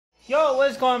Yo,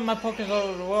 what's going on, my pokers all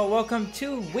over the world? Welcome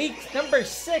to week number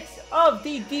 6 of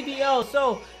the DBL.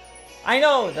 So, I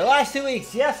know, the last 2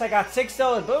 weeks, yes, I got 6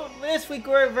 solos, but this week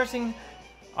we're versing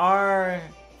our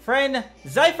friend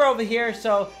Zypher over here.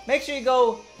 So, make sure you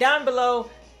go down below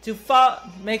to follow,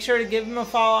 make sure to give him a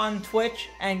follow on Twitch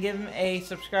and give him a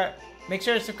subscribe. Make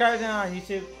sure to subscribe to him on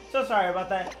YouTube. So sorry about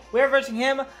that. We're versing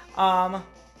him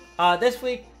this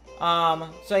week.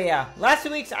 So yeah, last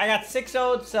 2 weeks I got 6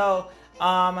 solos, so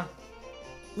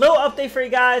little update for you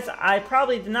guys. I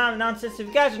probably did not announce this. If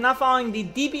you guys are not following the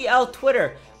DBL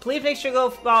Twitter, please make sure to go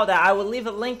follow that. I will leave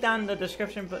a link down in the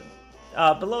description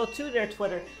below to their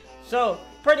Twitter. So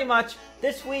pretty much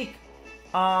this week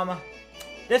I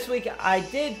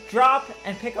did drop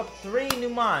and pick up 3 new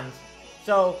mons.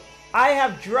 So I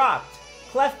have dropped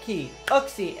Klefki,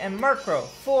 Uhhh, and Metagross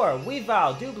for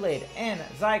Weavile, Doublade, and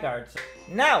Zygarde.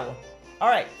 Now,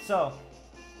 alright, so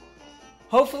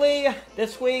hopefully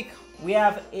this week we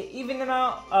have an even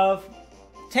amount of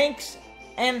tanks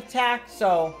and attack,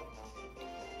 so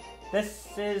this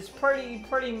is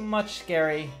pretty much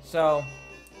scary. So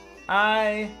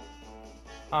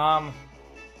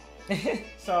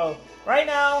so right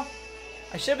now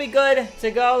I should be good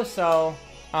to go. So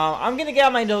I'm gonna get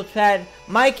on my notepad.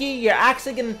 Mikey, you're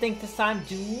actually gonna think this time.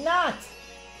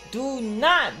 Do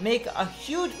not make a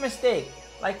huge mistake.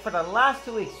 Like for the last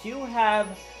 2 weeks, you have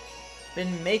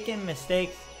been making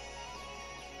mistakes.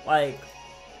 Like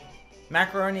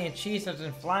macaroni and cheese has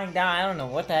been flying down. I don't know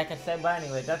what the heck I said, but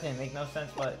anyway, that didn't make no sense.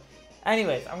 But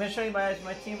anyways, I'm gonna show you guys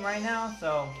my team right now.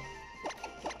 So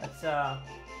let's go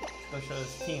show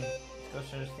this team. Let's go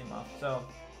show this team off. So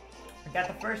I got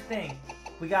the first thing.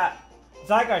 We got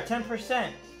Zygarde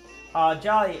 10%,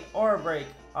 Jolly, Aura Break,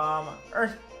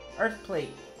 Earth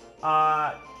Plate,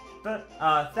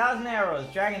 1000 Arrows,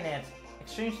 Dragon Dance,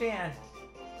 Extreme Speed, and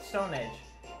Stone Edge.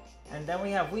 And then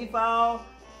we have Weavile,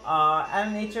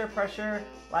 Adam Nature, Pressure,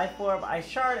 Life Orb, Ice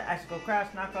Shard, Icicle Crash,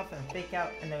 Knockoff, and Fake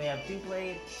Out. And then we have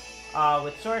Doublade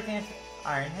with Sword Dance,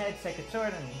 Iron Head, Sacred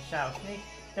Sword, and Shadow Sneak.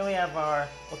 Then we have our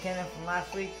Volcano from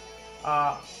last week,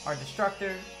 our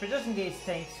Destructor, for just in case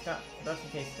things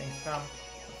come,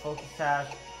 Focus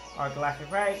Sash, our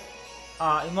Galactic Rag.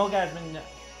 Emoga has been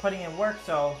putting in work,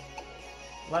 so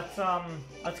let's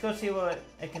go see what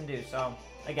it can do. So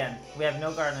again, we have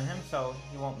no guard on him, so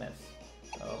he won't miss.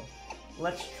 So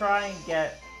let's try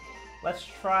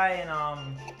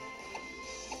and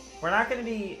we're not gonna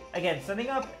be, again, setting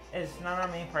up is not our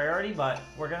main priority, but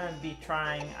we're gonna be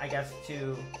trying, I guess,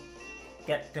 to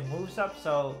get the moves up.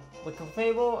 So with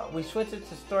Clefable, we switched it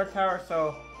to Stored Power,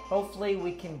 so hopefully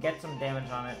we can get some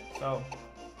damage on it. So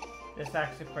this is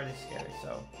actually pretty scary.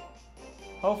 So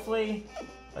hopefully,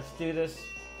 let's do this.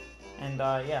 And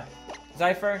yeah,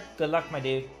 Zypher, good luck, my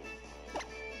dude.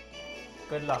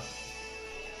 Good luck.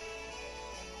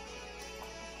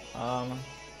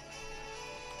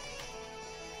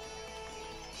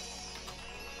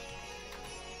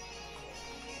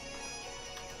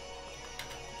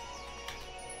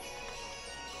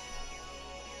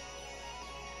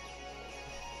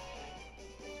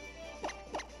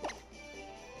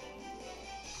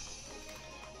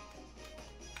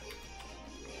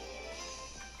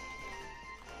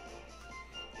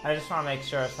 I just want to make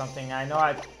sure of something. I know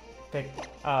I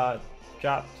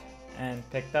dropped and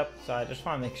picked up, so I just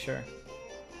want to make sure.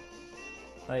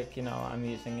 Like, you know, I'm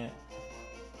using it.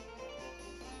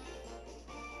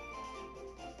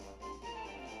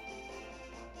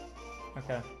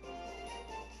 Okay.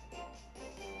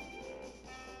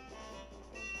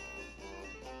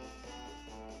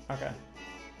 Okay.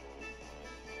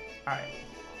 Alright.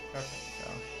 Perfect. So.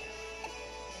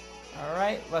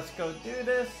 Alright, let's go do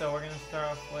this. So we're gonna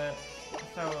start off with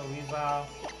Weavile.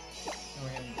 And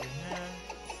we're gonna do him.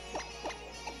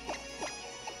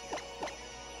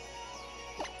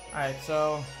 Alright,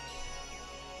 so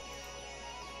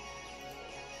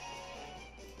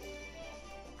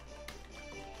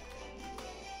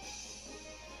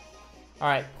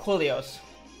alright, Coolios.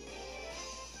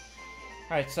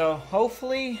 Alright, so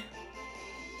hopefully,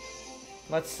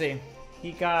 let's see.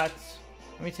 He got,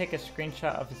 let me take a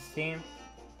screenshot of his team.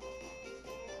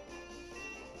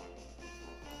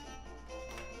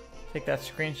 Take that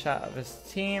screenshot of his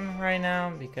team right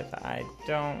now because I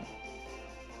don't.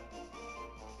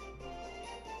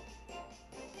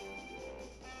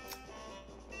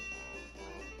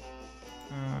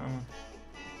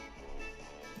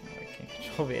 I can't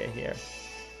control via here.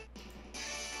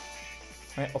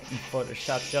 I open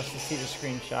Photoshop just to see the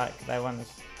screenshot because I want to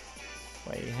see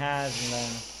what he has, and then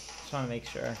just want to make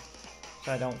sure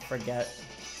so I don't forget.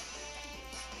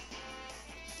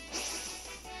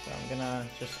 So So I'm gonna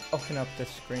just open up this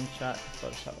screenshot.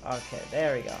 Photoshop. Okay,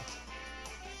 there we go.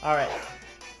 Alright.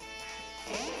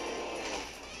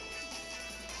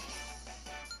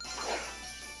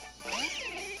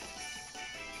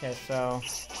 Okay, so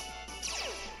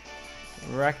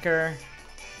Wrecker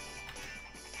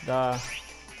the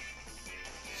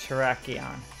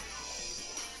Terrakion.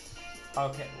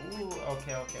 Okay, ooh,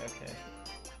 okay.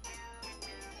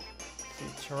 See,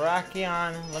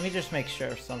 Terrakion, let me just make sure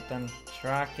of something.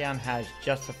 Terrakion has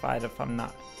Justified, if I'm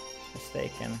not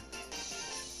mistaken.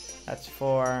 That's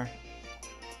for...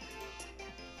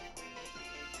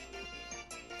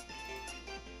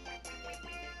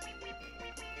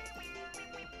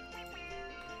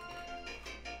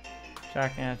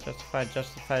 Terrakion has Justified.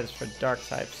 Justified is for Dark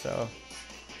type, so...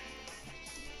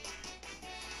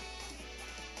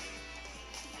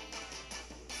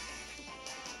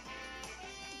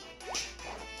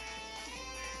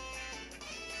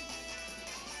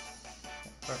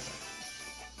 Perfect.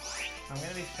 I'm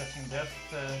gonna be switching just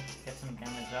to get some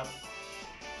damage up.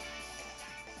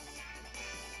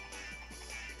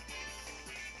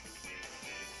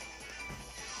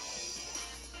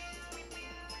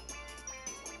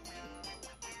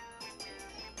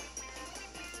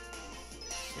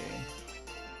 Let's see.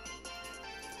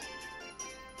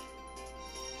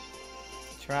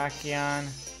 Terrakion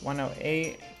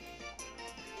 108.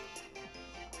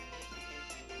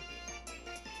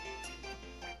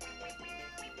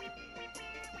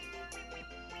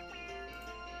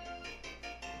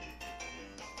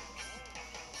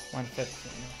 Okay.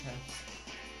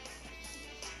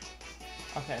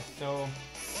 Okay, so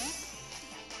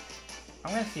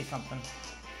I'm gonna see something.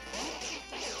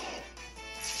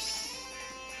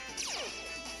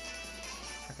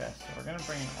 Okay, so we're gonna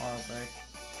bring an Aura Break.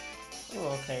 Ooh,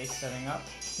 okay, he's setting up.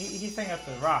 He's setting up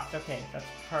the rocks. Okay, that's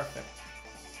perfect.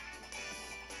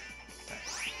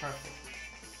 That's perfect.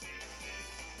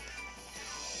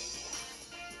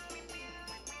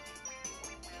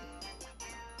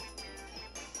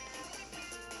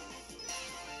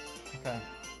 Okay,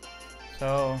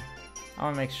 so I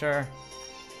want to make sure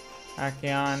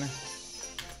Archeon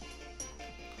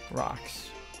rocks.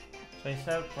 So he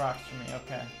set up rocks for me.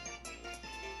 Okay.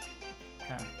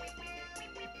 Okay.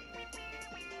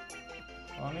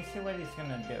 Well, let me see what he's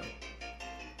gonna do.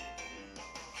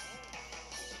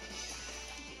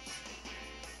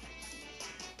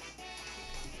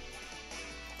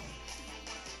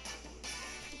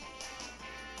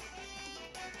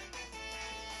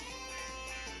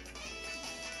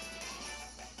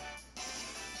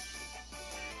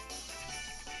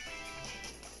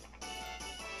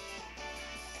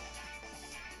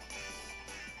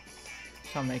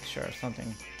 So I'll make sure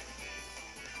something.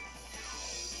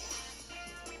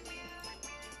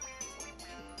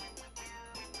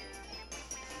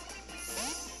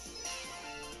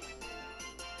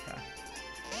 Okay.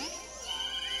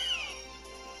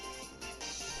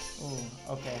 Ooh,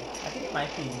 okay. I think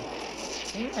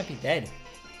it might be dead.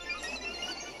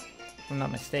 If I'm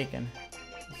not mistaken.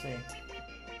 Let's see.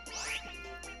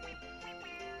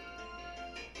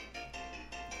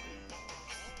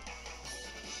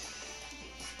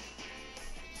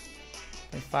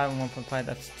 5 and 1.5,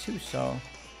 that's 2, so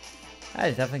that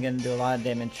is definitely going to do a lot of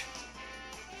damage.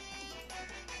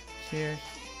 Cheers.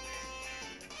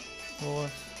 Cool.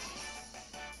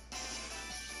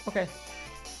 Okay.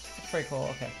 That's pretty cool,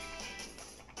 okay.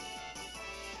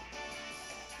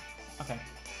 Okay.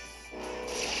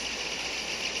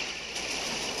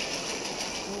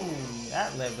 Ooh,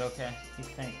 that lived, okay. He's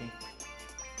tanky.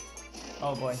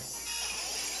 Oh boy.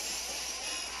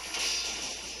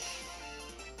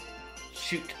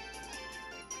 Shoot.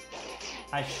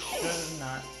 I should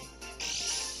not.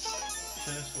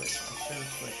 Should have switched. I should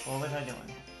have switched. What was I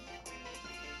doing?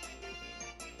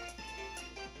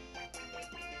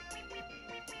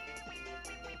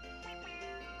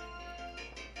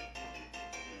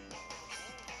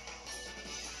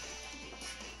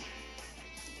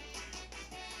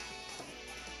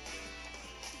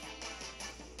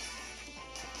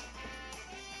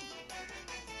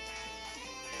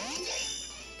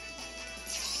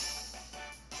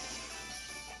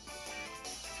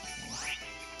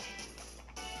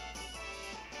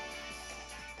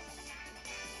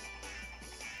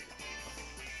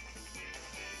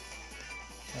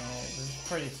 This is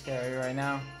pretty scary right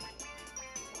now.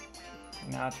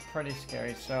 Now it's pretty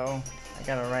scary, so I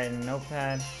gotta write in a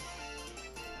notepad.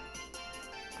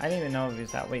 I didn't even know if he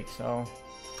was that weak, so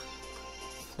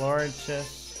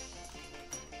Florigis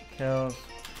kills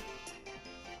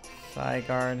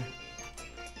Zygarde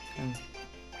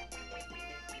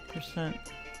 10%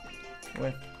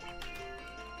 with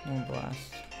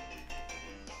Moonblast.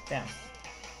 Damn.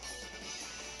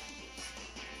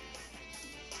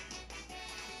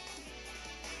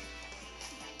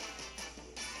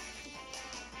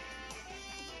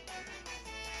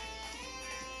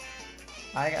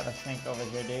 I got a snake over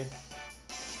here, dude.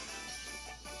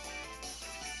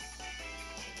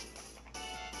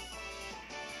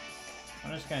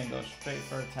 I'm just gonna go straight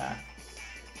for attack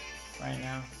right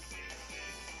now.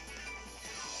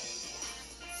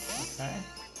 Okay.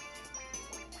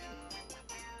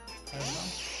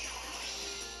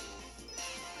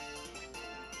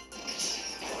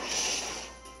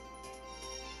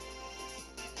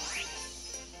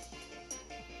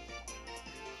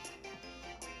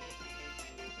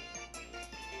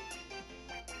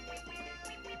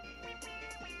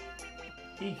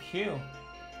 EQ.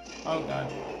 Oh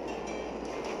god.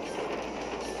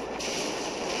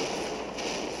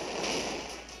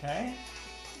 Okay.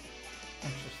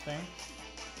 Interesting.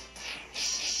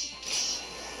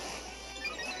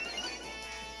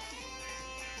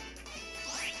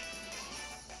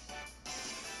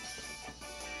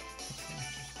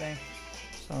 Interesting.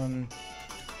 Some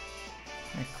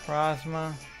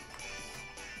Necrozma.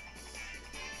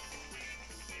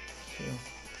 Two.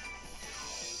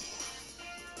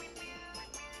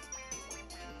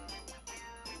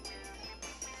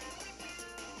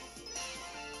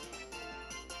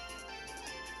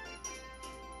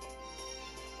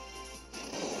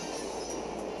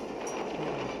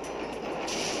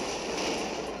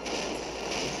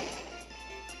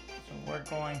 We're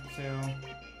going to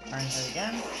Iron Head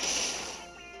again.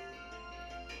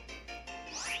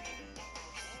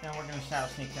 Now we're going to Shadow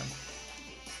Sneak him.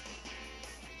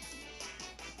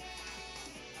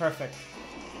 Perfect.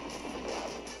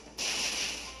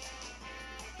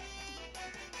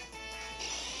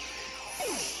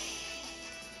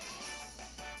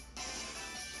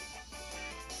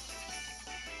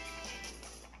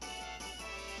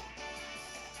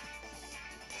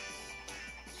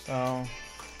 So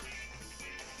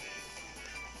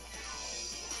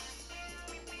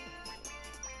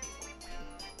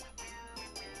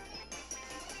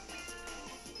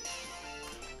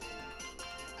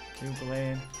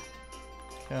Blade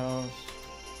kills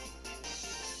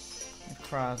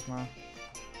Necrozma.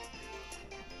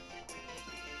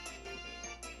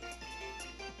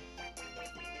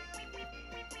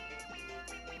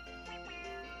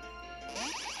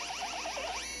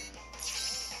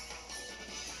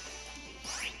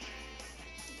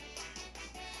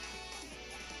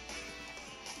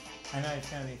 I know it's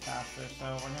gonna be faster, so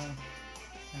we're gonna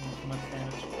do as much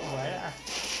damage right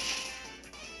after.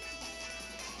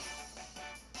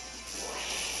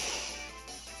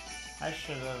 I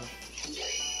should have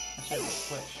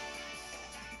switched.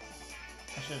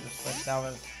 I should have switched. That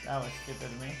was stupid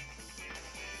of me.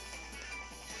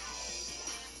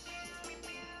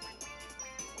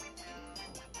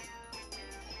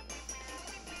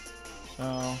 So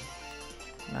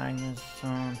Magnus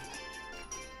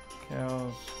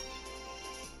kills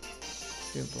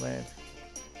Blade.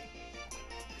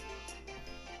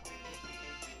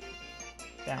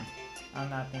 Damn, I'm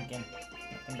not thinking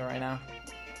right now.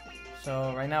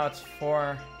 So right now it's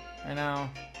 4. Right now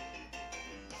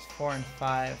it's 4 and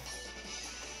 5.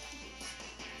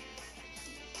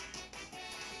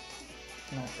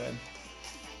 Not good.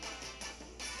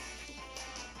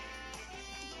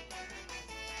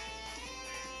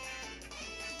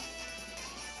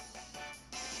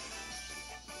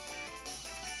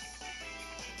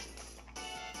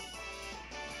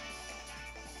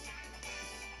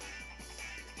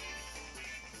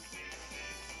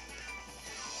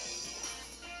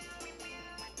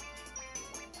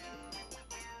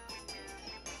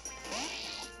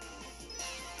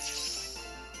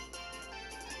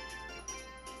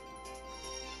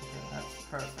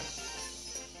 Perfect.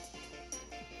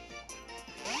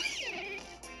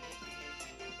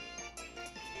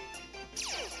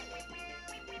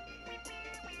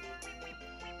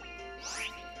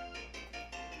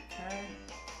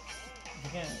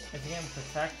 Okay. Is he gonna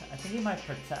protect? I think he might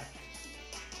protect.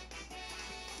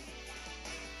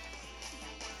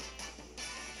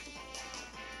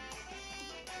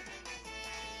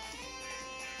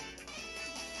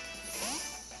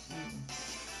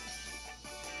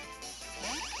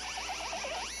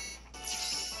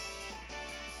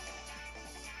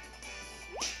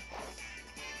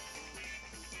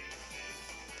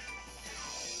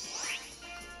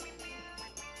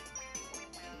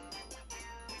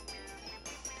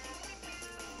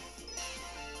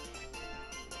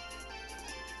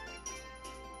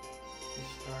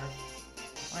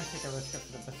 I might take a risk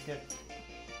for the biscuit.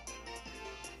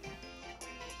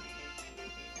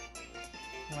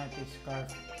 He might be Scarf.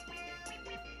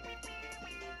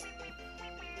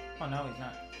 Oh no, he's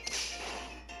not.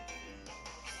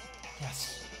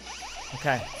 Yes.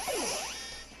 Okay.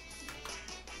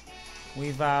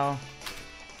 Weavile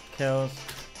kills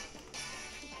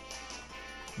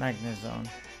Magnezone.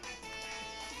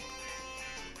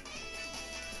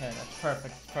 Okay, that's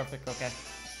perfect. Perfect, okay.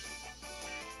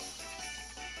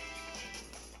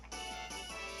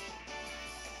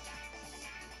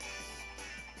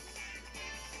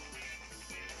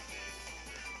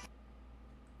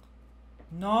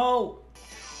 No!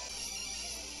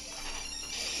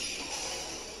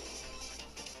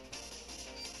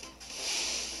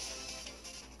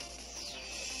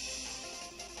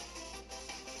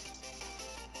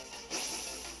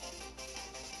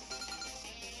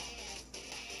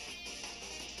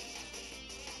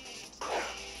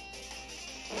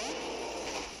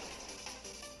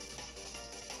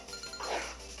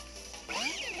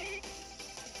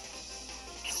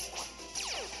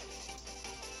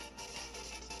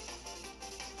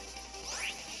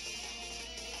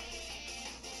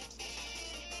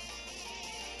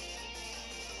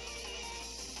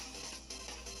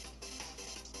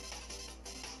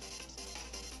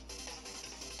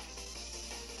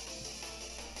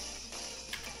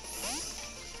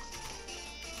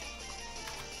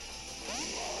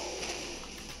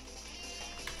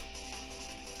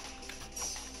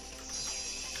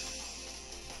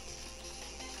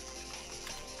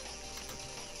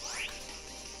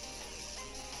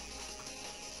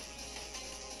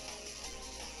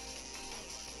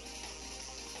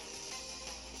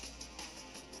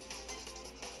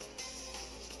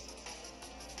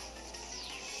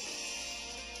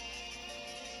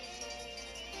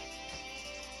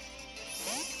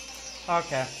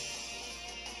 Okay.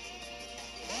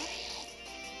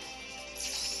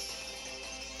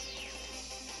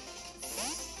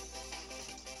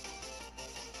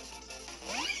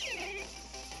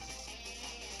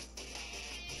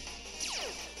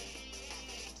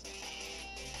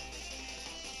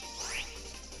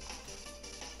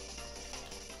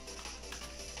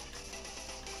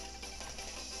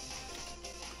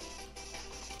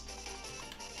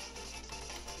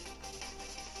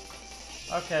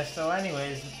 Okay, so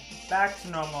anyways, back to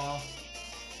normal.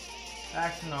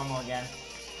 Back to normal again.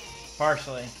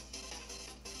 Partially.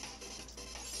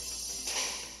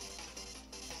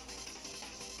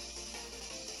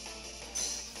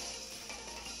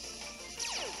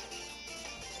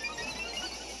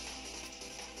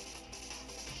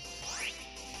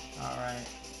 Alright.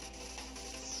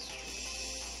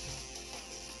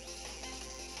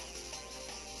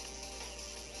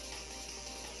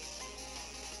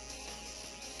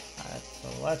 Alright, so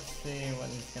let's see what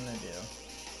he's gonna do.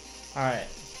 Alright.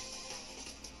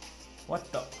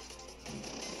 What the?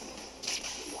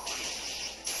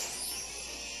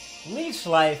 Leech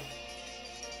Life.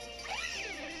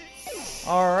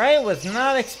 Alright, was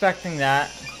not expecting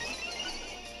that.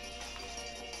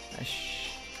 I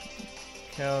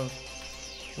killed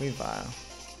Weavile.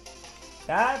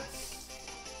 That's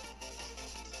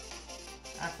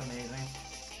amazing.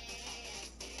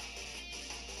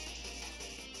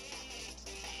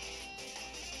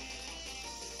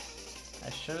 I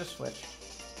should have switched.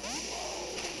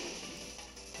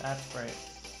 That's great.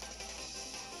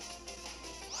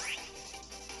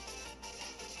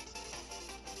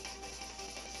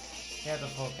 He has a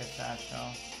focus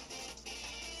satchel.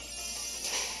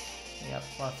 Yep,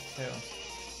 +2.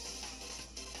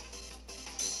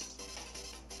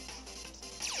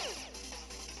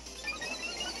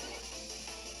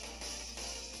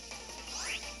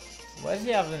 What does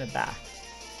he have in the back?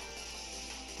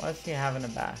 What does he have in the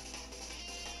back?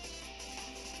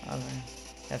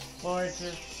 He has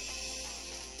Florges.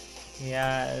 He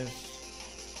has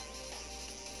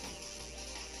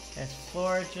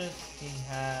Florges. He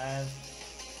has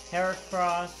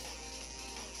Heracross.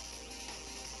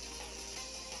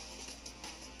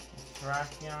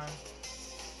 Terrakion.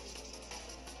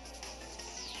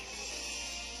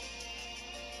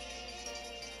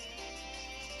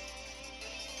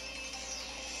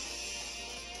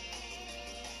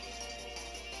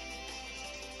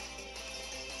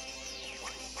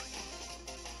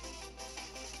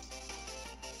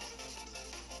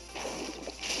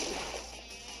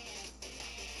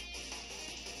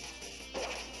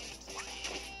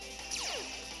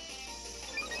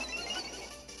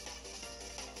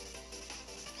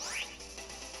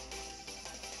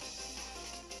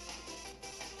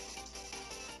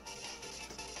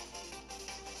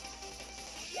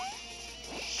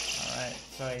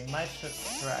 So he might switch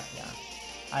to Terrakion.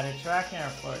 Either Terrakion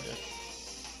or Florges.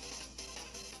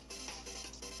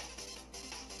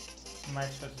 He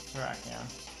might switch to Terrakion.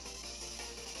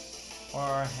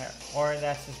 or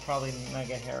that's just probably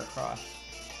Mega Heracross.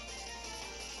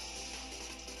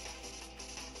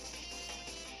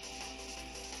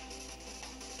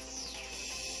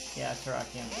 Yeah,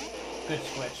 Terrakion. Good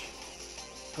switch.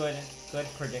 Good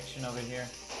prediction over here.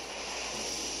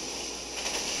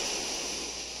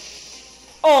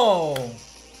 Oh!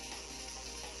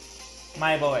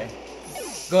 My boy.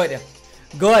 Good.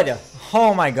 Good.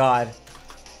 Oh my god.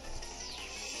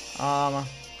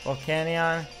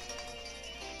 Volcanion.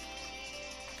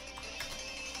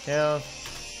 Kills.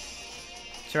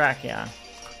 Terrakion.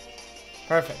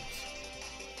 Perfect.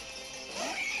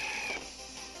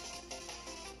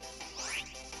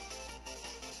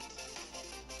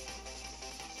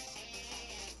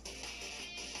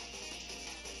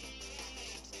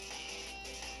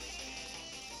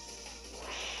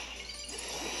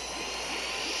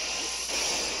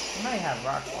 He might have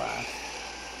Rock Blast.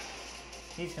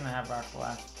 He's gonna have Rock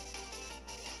Blast.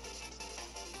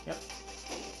 Yep.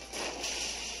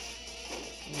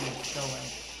 Ooh, still win.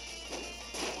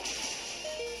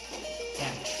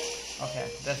 Damn. Okay,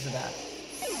 this is bad.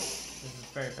 This is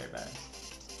very, very bad.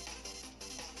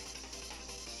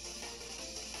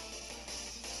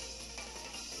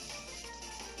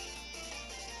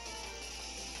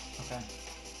 Okay.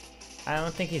 I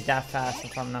don't think he's that fast,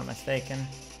 if I'm not mistaken.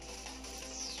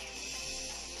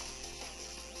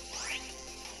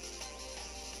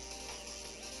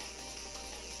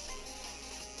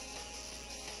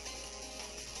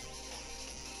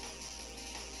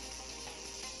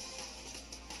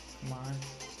 Come on.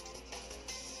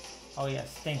 Oh yes,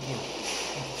 thank you.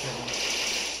 Thank you,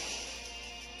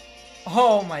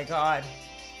 oh my god.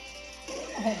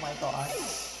 Oh my god.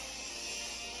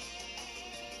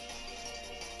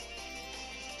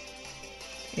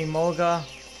 Emolga.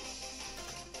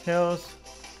 Hills.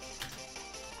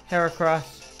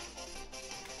 Heracross.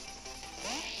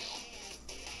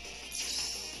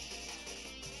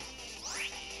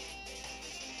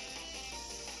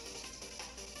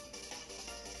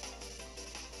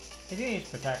 He's gonna use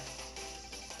Protect.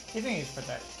 He's gonna use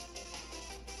Protect.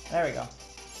 There we go.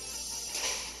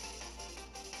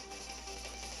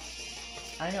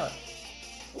 I know it.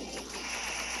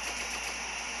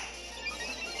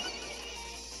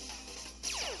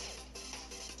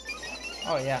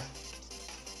 Oh yeah.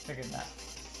 Figured that.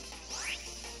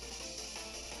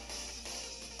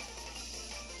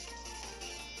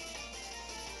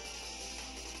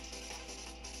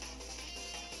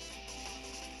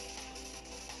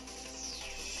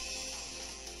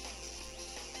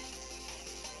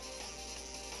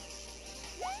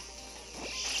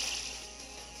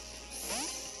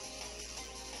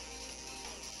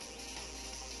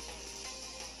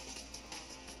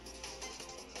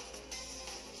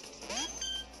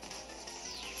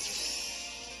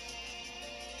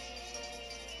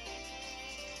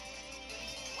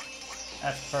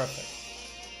 That's perfect.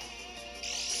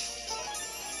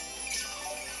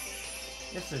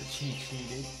 This is cheat sheet,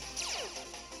 dude.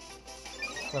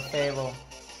 Clefable.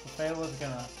 Clefable's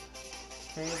gonna...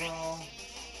 Clefable...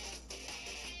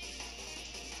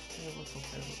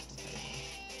 Clefable.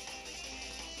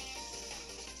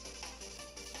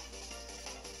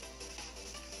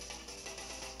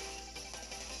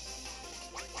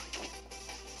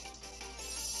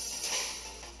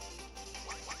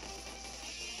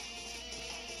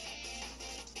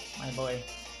 My boy.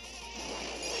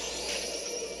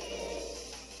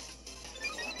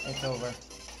 It's over.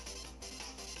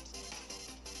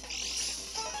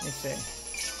 Let me see.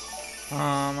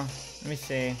 Let me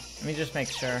see. Let me just make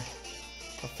sure.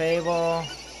 Clefable.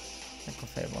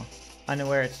 Clefable. I know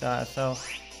where it's so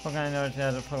Pokemon knows the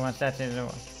other Pokemon stats in the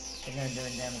they're gonna do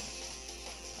damage.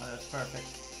 Oh, that's perfect.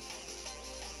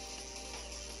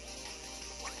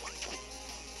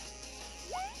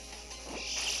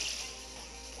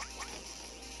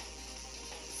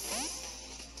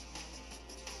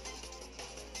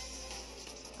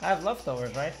 I have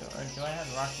leftovers, right? Or do I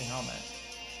have Rocky Helmet?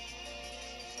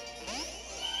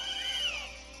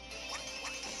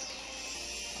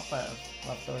 I'll put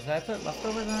leftovers. Did I put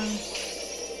leftovers on him?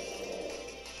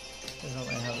 There's no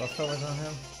way I have leftovers on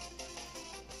him.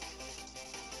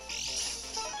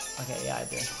 Okay, yeah, I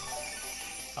do.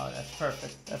 Oh, that's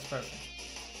perfect. That's perfect.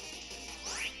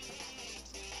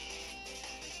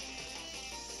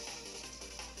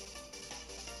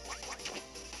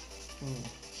 Ooh.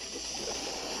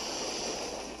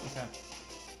 Okay.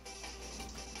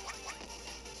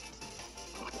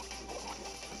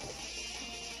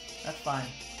 That's fine.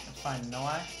 That's fine. No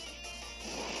eye.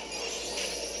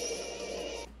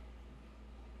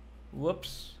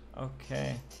 Whoops.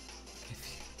 Okay.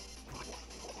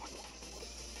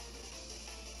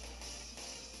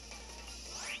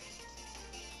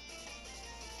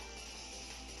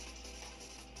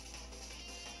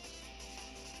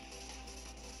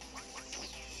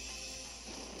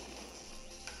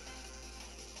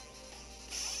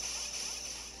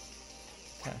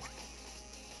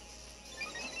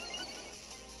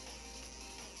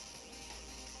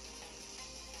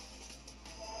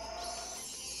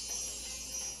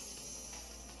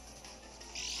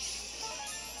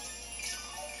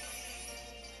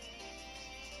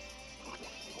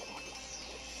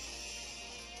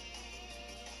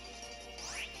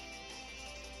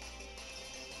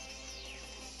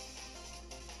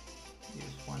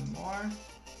 more.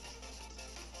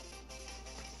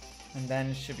 And then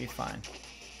it should be fine.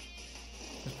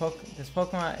 This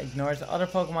Pokemon ignores other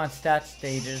Pokemon stat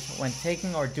stages when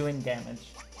taking or doing damage.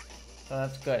 So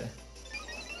that's good.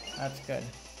 That's good.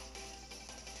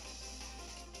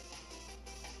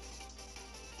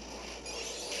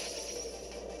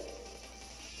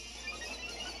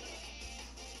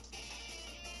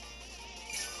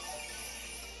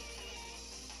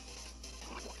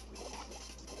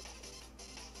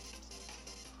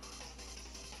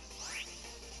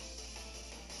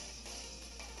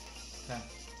 Okay.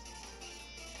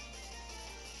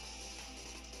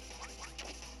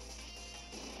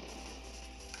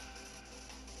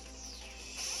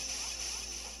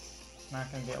 It's not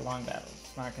gonna be a long battle.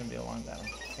 It's not gonna be a long battle.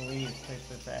 Please, please,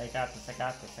 please, I got this, I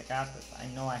got this, I got this. I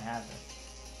know I have this.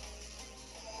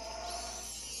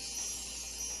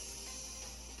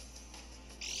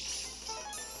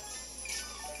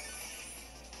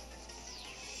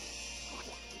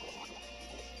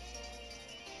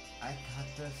 I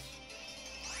got this.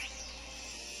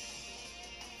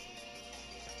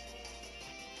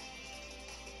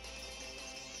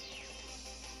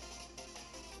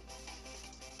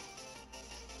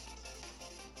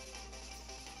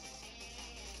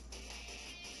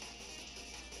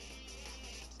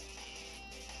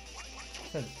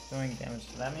 It says doing damage,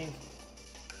 so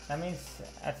that means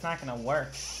that's not gonna work.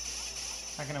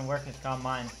 It's not gonna work, it's got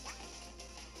mine.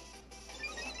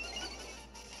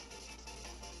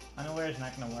 Unaware is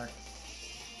not gonna work.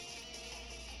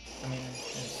 I mean,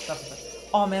 there's stuff like that.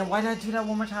 Oh man, why did I do that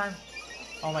one more time?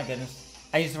 Oh my goodness.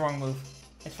 I used the wrong move.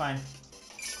 It's fine.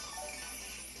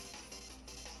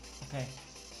 Okay.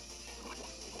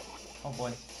 Oh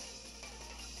boy.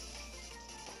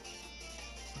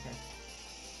 Okay.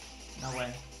 No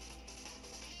way.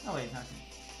 No way, it's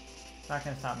not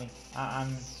gonna stop me.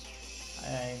 I'm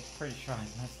pretty sure I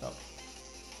messed up.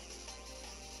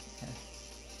 Okay.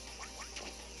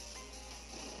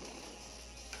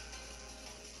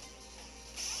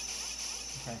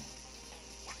 Okay.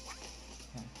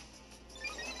 Okay.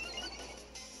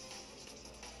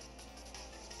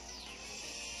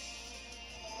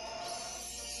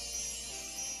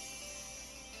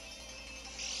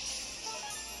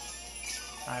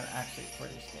 I'm actually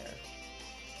pretty scared.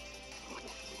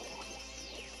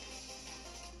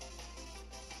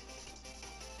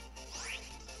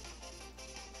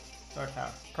 Dark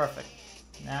Tower. Perfect.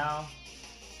 Now,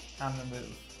 time to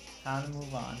move. Time to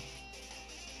move on.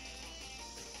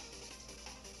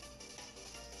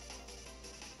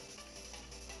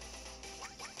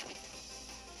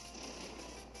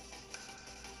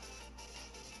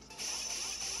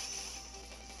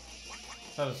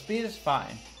 So the speed is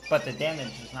fine, but the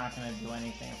damage is not going to do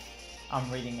anything if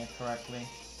I'm reading it correctly.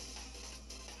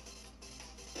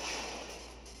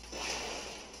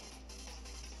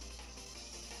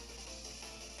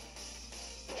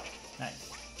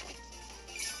 Nice.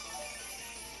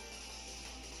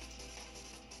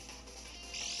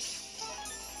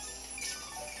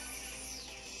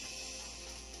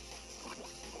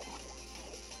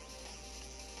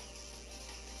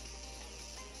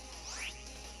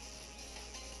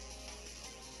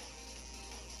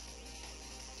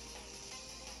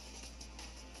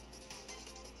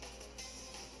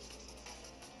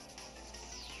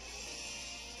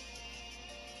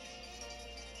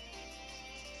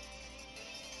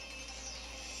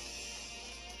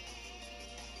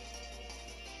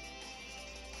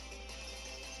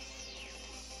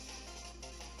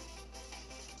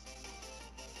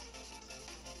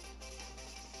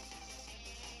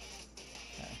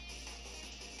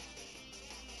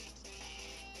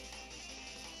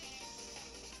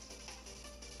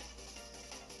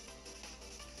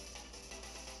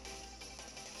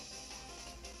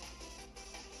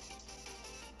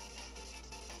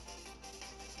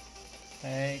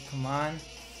 Hey, come on.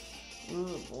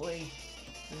 Ooh, boy.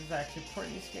 This is actually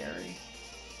pretty scary.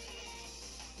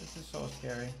 This is so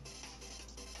scary.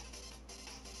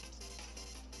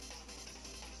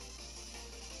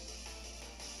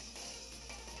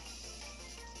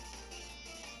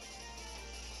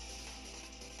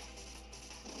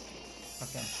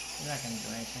 Okay, you're not gonna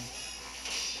do anything.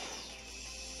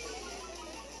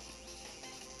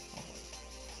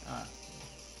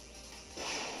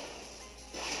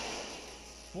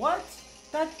 What?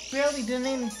 That barely did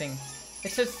anything.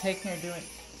 It's just taking or doing.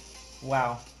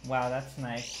 Wow. Wow, that's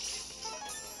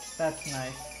nice. That's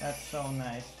nice. That's so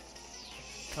nice.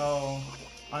 So,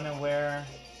 unaware.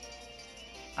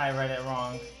 I read it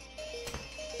wrong.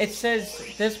 It says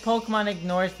this Pokemon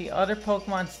ignores the other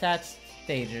Pokemon stat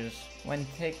stages when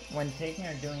taking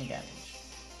or doing damage.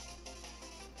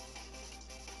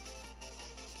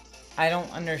 I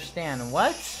don't understand.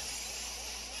 What?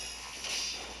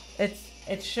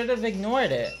 It should have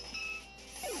ignored it.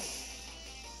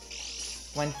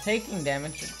 When taking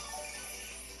damage,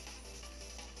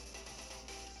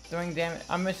 doing damage,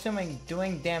 I'm assuming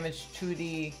doing damage to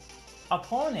the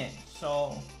opponent,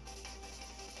 so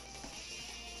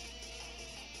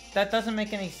that doesn't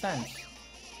make any sense.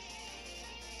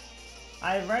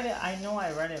 I read it, I know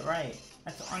I read it right.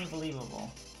 That's unbelievable.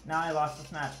 Now I lost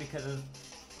this match because of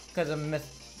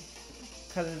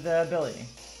the ability.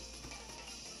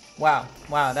 Wow,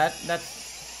 that's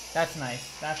nice. That's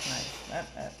nice.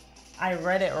 I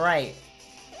read it right.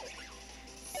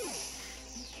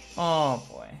 Oh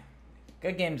boy.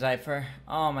 Good game, Zypher.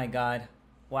 Oh my god.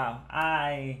 Wow.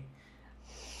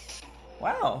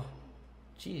 Wow.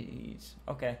 Jeez.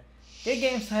 Okay. Good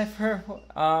game, Zypher.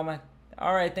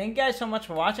 Alright, thank you guys so much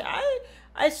for watching.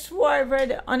 I swore I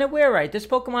read unaware right. This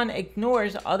Pokemon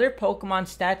ignores other Pokemon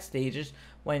stat stages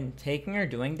when taking or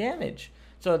doing damage.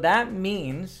 So that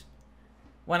means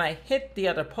when I hit the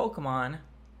other Pokemon,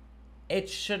 it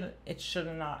should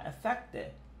not affect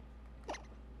it.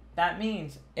 That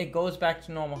means it goes back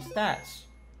to normal stats.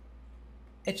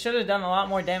 It should have done a lot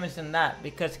more damage than that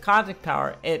because Cosmic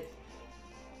Power, it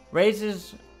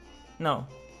raises, no,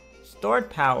 Stored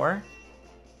Power,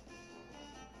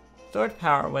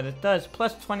 what it does,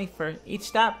 plus 20 for each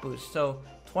stat boost. So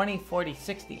 20, 40,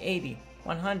 60, 80,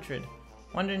 100,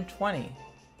 120.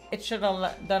 It should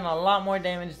have done a lot more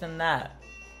damage than that.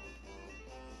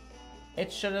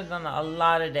 It should have done a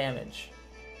lot of damage.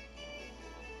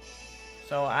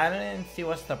 So I didn't see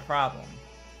what's the problem.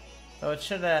 So it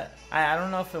should have, I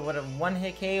don't know if it would have one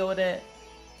hit KO'd it.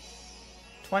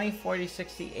 20, 40,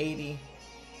 60, 80.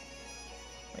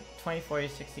 Like 20, 40,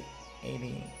 60,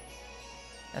 80.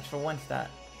 That's for one stat.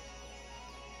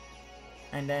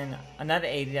 And then another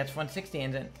 80, that's 160,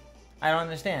 and then I don't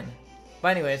understand.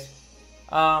 But anyways,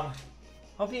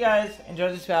 hope you guys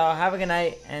enjoyed this battle. Have a good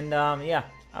night, and yeah,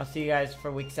 I'll see you guys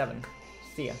for week 7.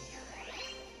 See ya.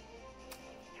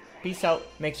 Peace out.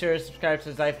 Make sure to subscribe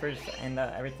to Zyphers and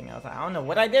everything else. I don't know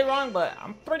what I did wrong, but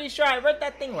I'm pretty sure I read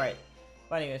that thing right.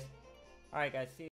 But anyways, alright guys, see you.